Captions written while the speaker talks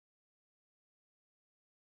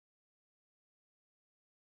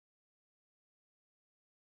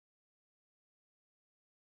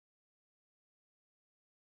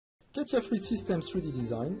CATIA Fluid Systems 3D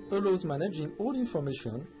design allows managing all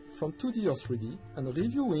information from 2D or 3D and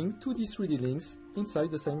reviewing 2D 3D links inside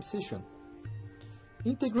the same session.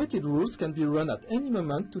 Integrated rules can be run at any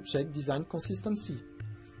moment to check design consistency.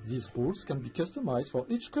 These rules can be customized for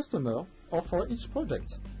each customer or for each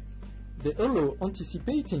project. They allow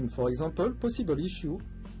anticipating, for example, possible issue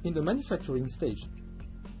in the manufacturing stage.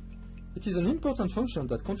 It is an important function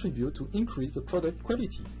that contributes to increase the product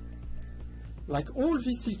quality. Like all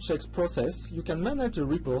VC checks process, you can manage a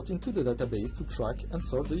report into the database to track and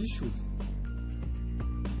solve the issues.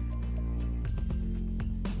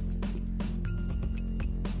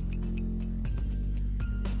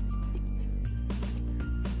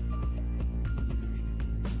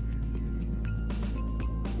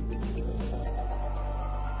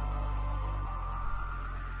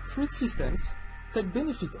 Fluid systems take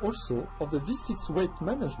benefit also of the V6 weight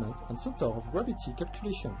management and center of gravity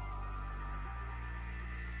calculation.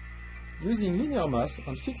 Using linear mass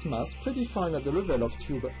and fixed mass predefined at the level of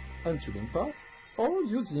tube and tubing part, or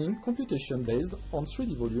using computation based on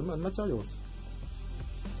 3D volume and materials.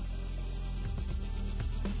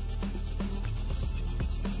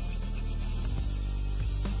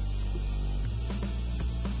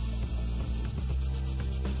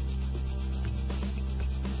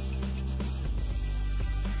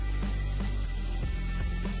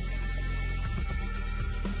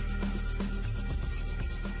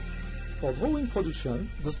 For drawing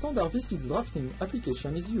production, the standard V6 drafting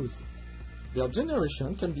application is used. Their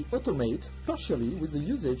generation can be automated partially with the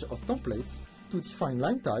usage of templates to define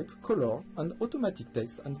line type, color, and automatic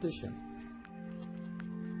text annotation.